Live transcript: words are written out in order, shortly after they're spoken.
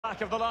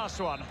Back of the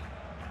last one.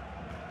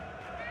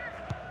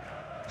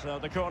 So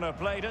the corner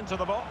played into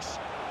the box.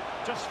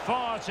 Just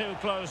far too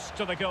close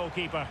to the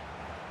goalkeeper.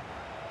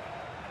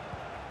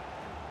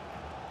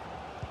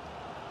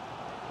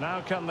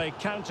 Now can they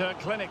counter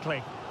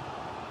clinically?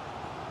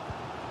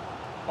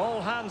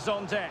 All hands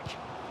on deck.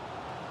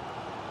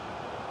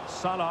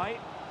 Salai.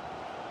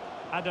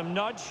 Adam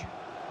Nudge.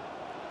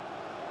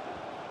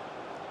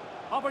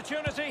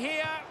 Opportunity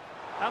here.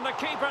 And the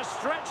keeper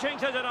stretching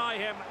to deny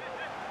him.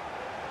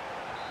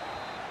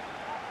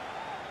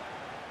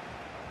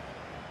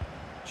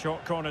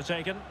 Short corner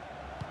taken.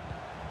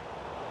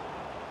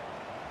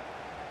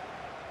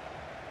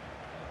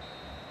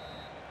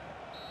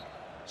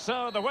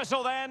 So the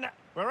whistle then.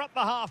 We're at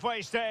the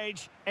halfway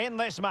stage in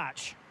this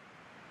match.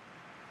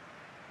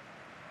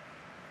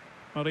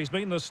 Well, he's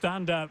been the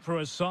standout for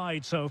his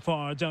side so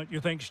far, don't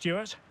you think,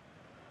 Stuart?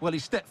 Well, he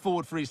stepped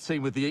forward for his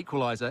team with the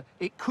equaliser.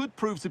 It could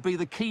prove to be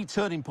the key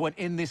turning point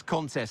in this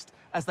contest,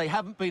 as they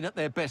haven't been at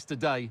their best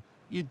today.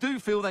 You do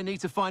feel they need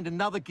to find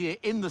another gear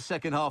in the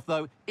second half,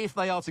 though, if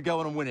they are to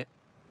go on and win it.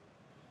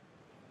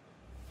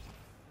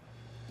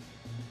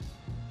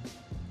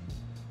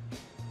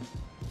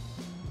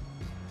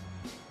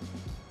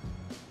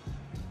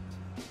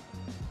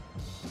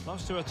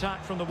 Loves to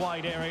attack from the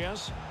wide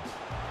areas.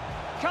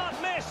 Can't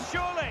miss,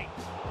 surely.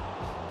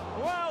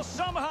 Well,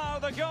 somehow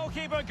the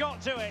goalkeeper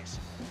got to it.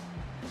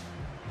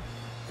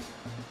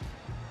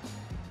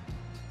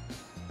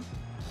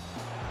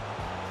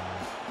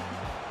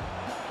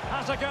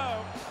 Has a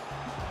go.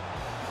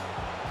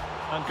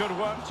 And good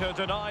work to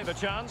deny the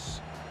chance.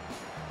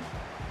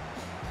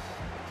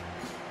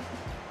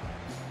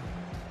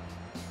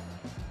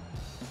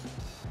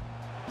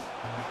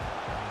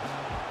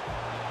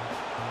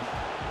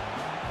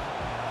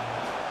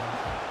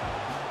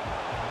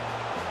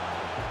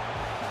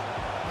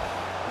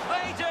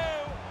 They do.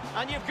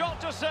 And you've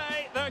got to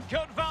say they're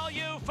good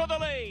value for the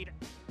lead.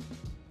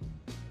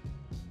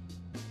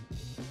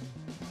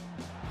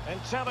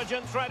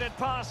 Intelligent threaded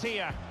pass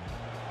here.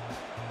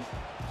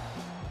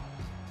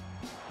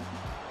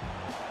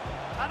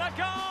 And a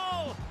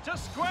goal to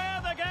square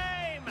the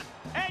game.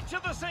 Edge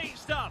of the seat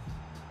stuff.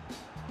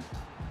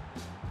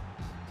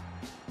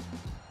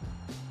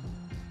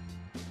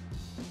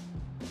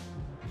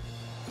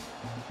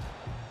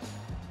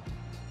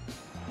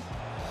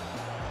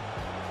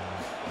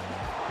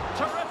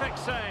 Terrific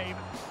save.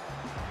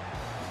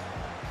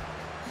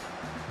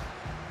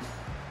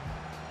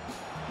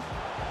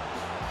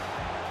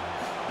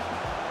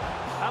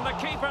 And the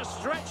keeper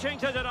stretching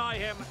to deny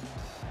him.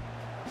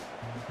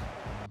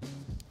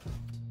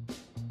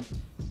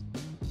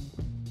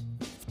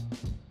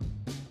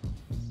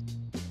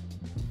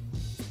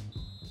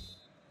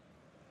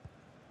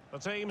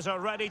 The teams are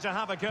ready to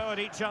have a go at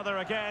each other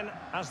again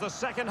as the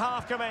second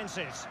half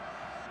commences.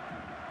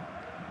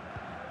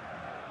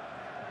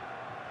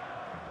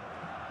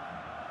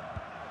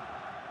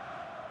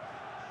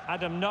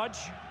 Adam Nudge.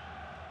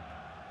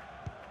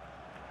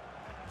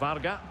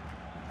 Varga.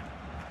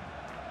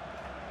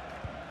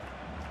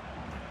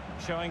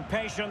 Showing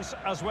patience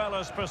as well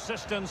as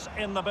persistence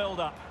in the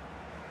build-up.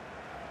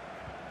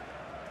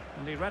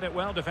 And he read it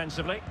well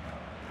defensively.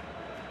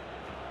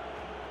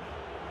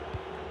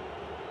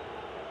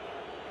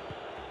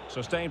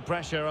 Sustained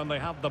pressure and they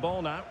have the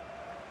ball now.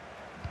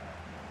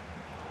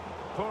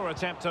 Poor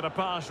attempt at a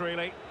pass,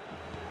 really.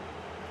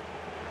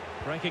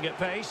 Breaking at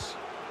pace.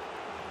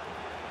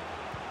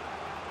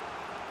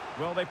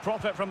 Will they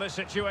profit from this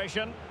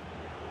situation?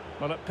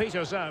 Well, it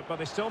peters out, but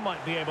they still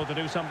might be able to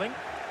do something.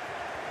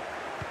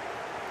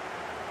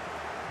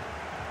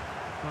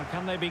 Or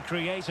can they be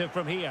creative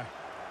from here?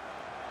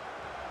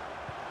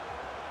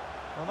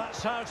 Well,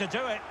 that's how to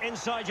do it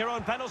inside your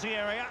own penalty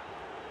area.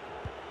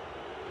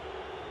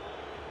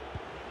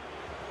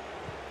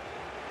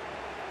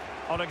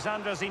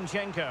 Alexander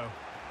Zinchenko.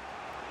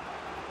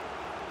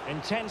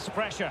 Intense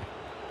pressure.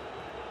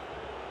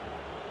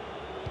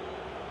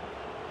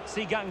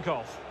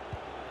 Sigankov.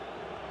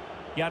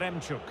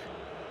 Yaremchuk.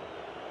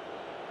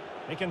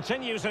 He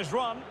continues his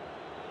run.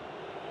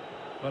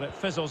 But it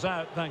fizzles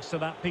out thanks to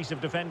that piece of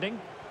defending.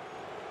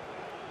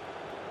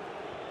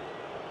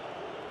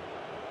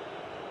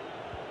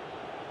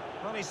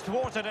 Well, he's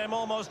thwarted him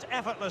almost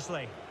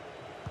effortlessly.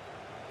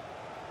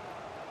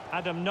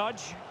 Adam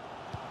Nudge.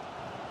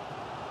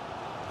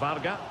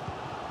 Varga.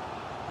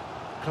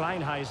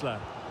 Kleinheisler.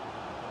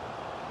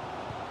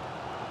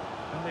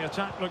 And the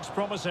attack looks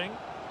promising.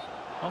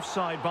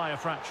 Offside by a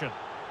fraction.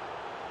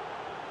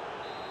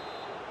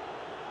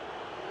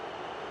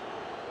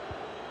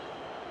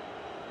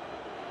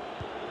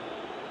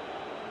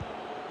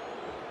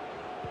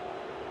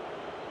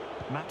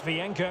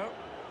 Matvienko.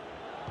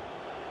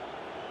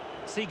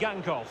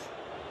 Sigankov.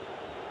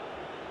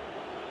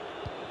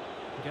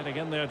 Getting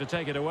in there to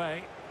take it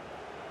away.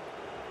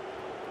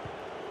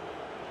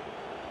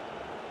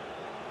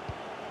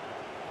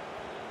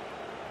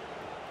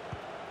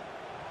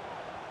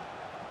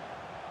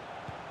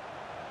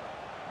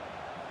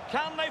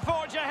 Can they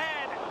forge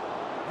ahead?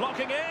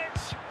 Blocking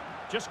it.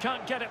 Just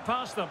can't get it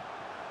past them.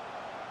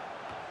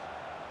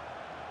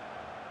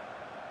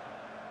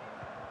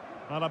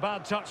 Well, a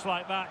bad touch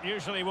like that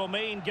usually will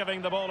mean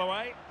giving the ball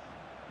away.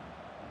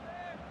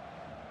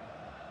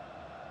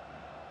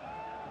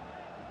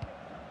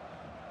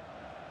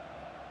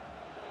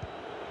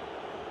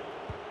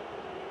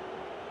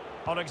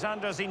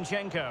 Alexander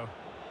Zinchenko.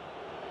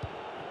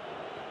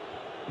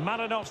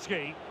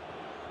 Malinovsky.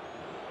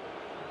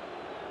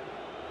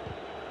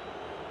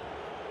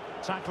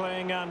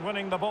 Tackling and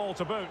winning the ball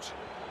to boot.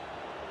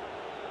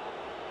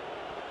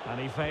 And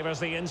he favours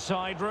the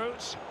inside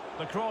route.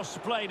 The cross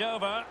played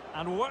over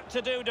and work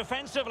to do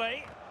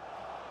defensively.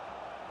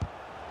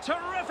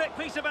 Terrific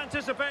piece of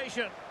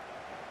anticipation.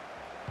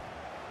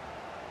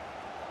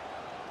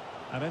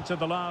 And into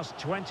the last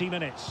 20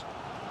 minutes.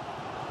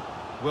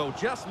 Well,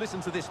 just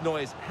listen to this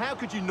noise. How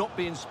could you not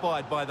be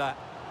inspired by that?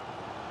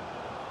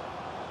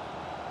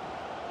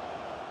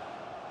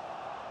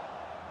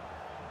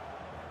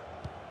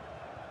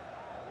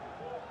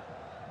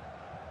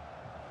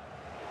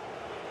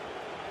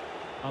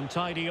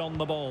 Untidy on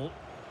the ball.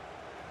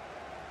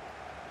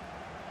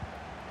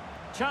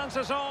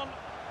 Chances on.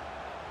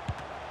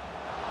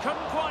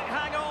 Couldn't quite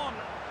hang on.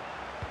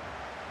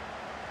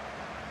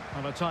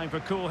 And a time for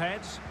cool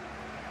heads.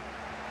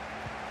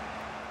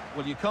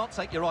 Well, you can't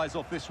take your eyes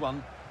off this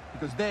one,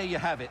 because there you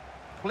have it.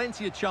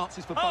 Plenty of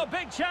chances for... Oh,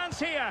 big chance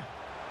here.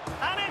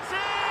 And it's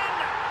in!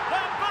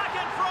 They're back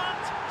in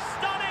front.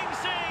 Stunning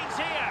scenes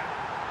here.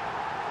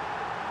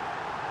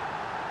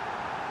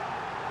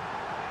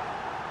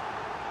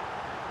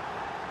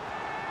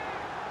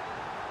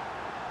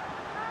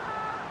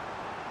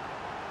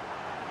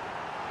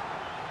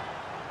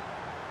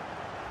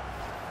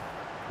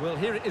 Well,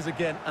 here it is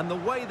again, and the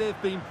way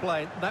they've been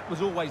playing, that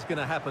was always going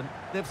to happen.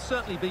 They've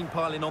certainly been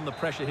piling on the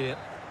pressure here.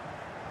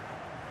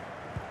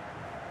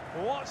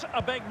 What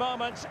a big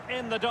moment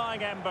in the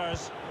dying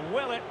embers.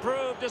 Will it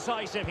prove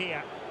decisive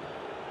here?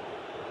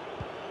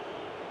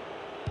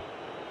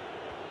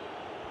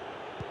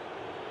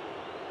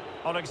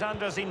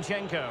 Alexander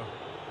Zinchenko.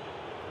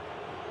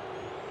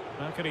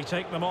 How could he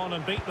take them on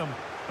and beat them?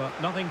 But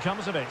nothing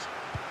comes of it.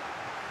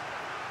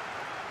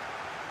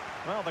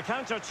 Well, the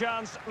counter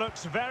chance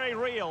looks very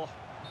real.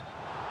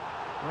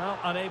 Well,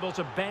 unable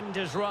to bend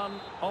his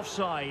run,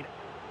 offside.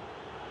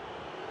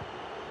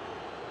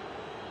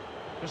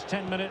 Just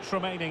 10 minutes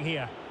remaining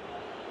here.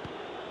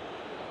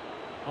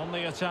 On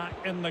the attack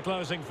in the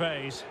closing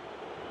phase.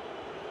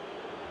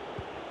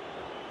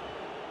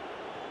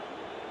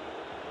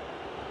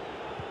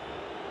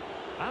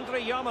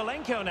 Andriy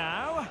Yarmolenko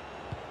now.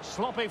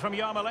 Sloppy from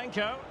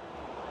Yarmolenko.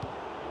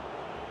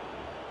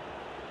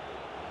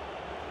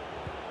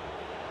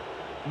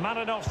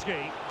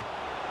 Malinovsky.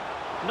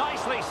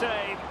 Nicely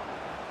saved.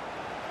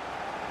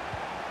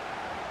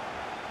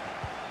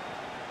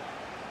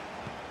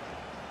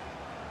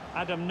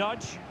 Adam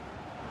Nudge.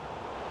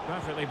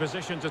 Perfectly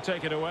positioned to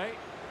take it away.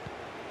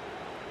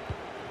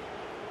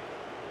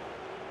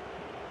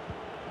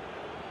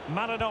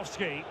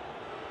 Malinovsky.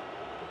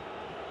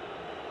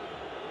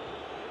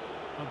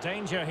 A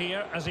danger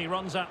here as he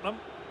runs at them.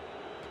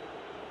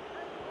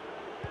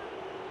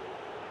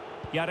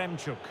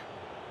 Yaremchuk.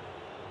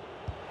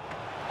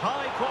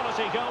 High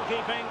quality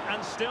goalkeeping,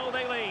 and still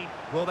they lead.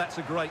 Well, that's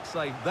a great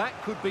save. That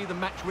could be the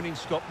match-winning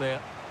stop there.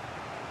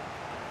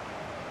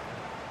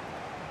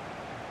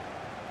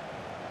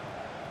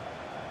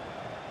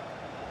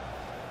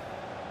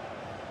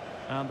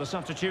 And the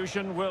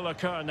substitution will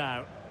occur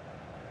now.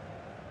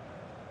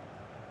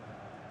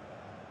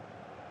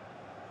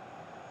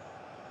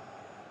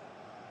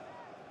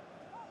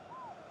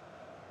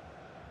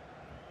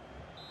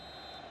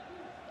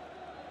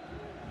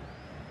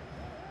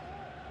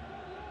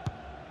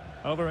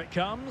 Over it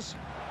comes.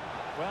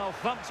 Well,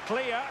 thumped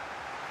clear.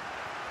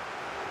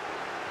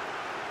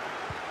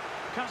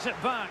 Cuts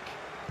it back.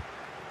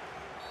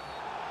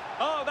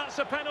 Oh, that's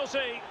a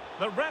penalty.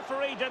 The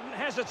referee didn't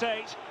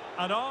hesitate.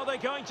 And are they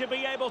going to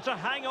be able to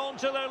hang on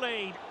to their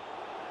lead?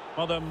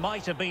 Well, there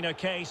might have been a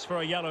case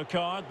for a yellow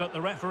card, but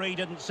the referee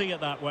didn't see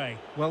it that way.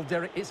 Well,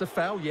 Derek, it's a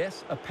foul,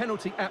 yes. A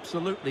penalty,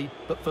 absolutely.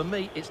 But for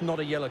me, it's not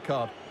a yellow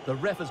card. The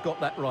ref has got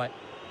that right.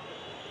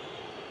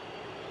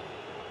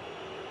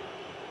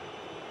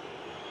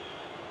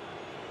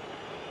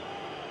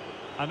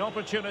 An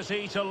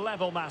opportunity to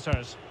level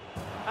matters.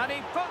 And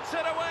he puts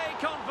it away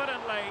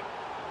confidently.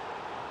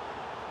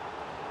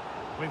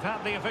 We've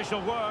had the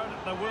official word.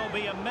 There will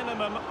be a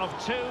minimum of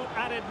 2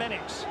 added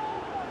minutes.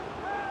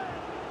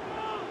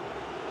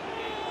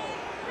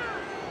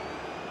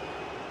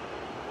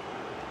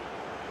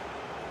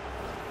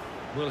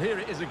 Well, here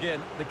it is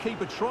again. The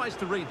keeper tries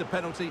to read the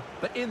penalty,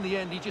 but in the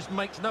end, he just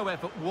makes no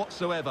effort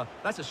whatsoever.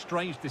 That's a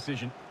strange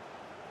decision.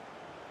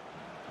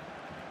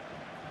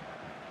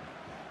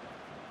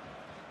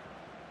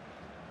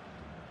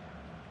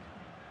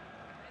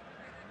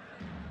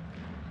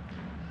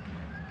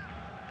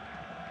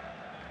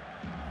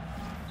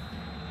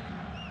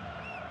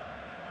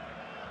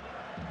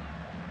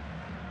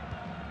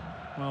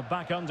 Well,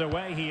 back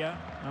underway here,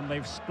 and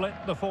they've split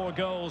the 4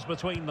 goals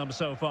between them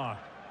so far.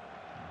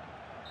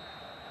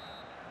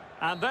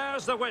 And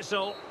there's the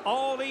whistle,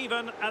 all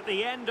even at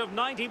the end of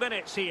 90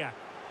 minutes here.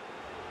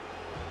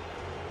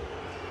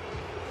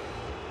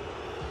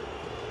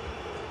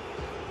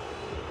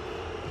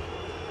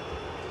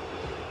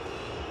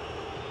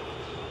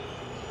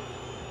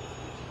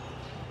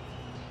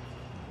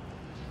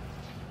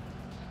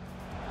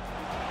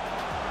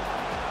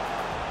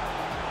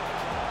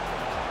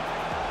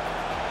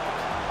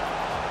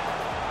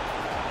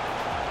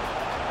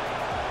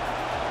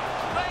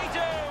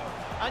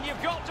 And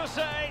you've got to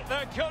say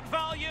they're good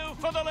value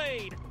for the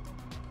lead.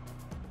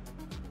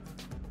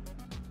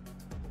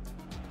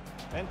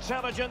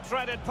 Intelligent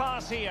threaded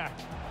pass here.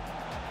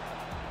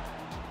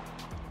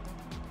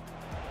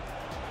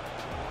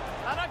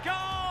 And a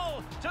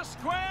goal to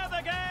square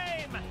the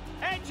game.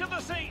 Edge of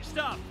the seat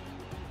stuff.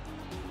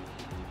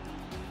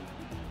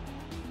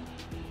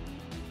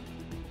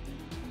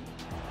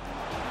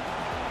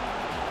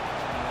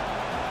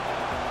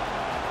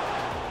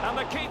 And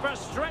the keeper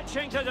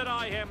stretching to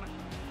deny him.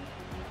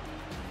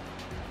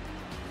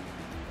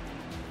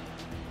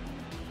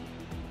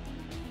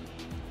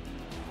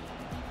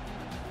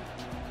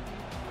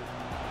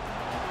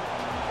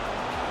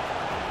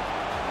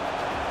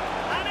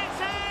 And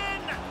it's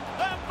in!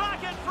 They're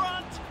back in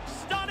front.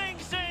 Stunning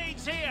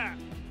scenes here.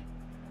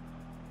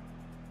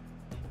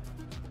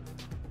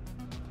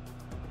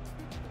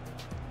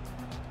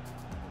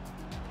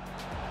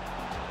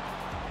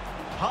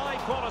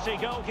 High-quality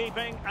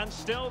goalkeeping, and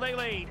still they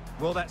lead.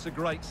 Well, that's a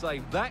great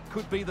save. That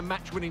could be the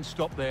match-winning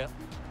stop there.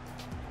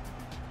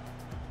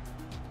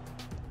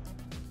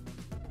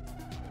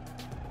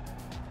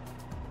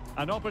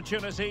 An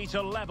opportunity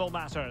to level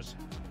matters.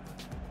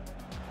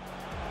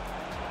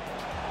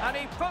 And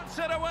he puts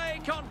it away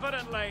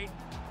confidently.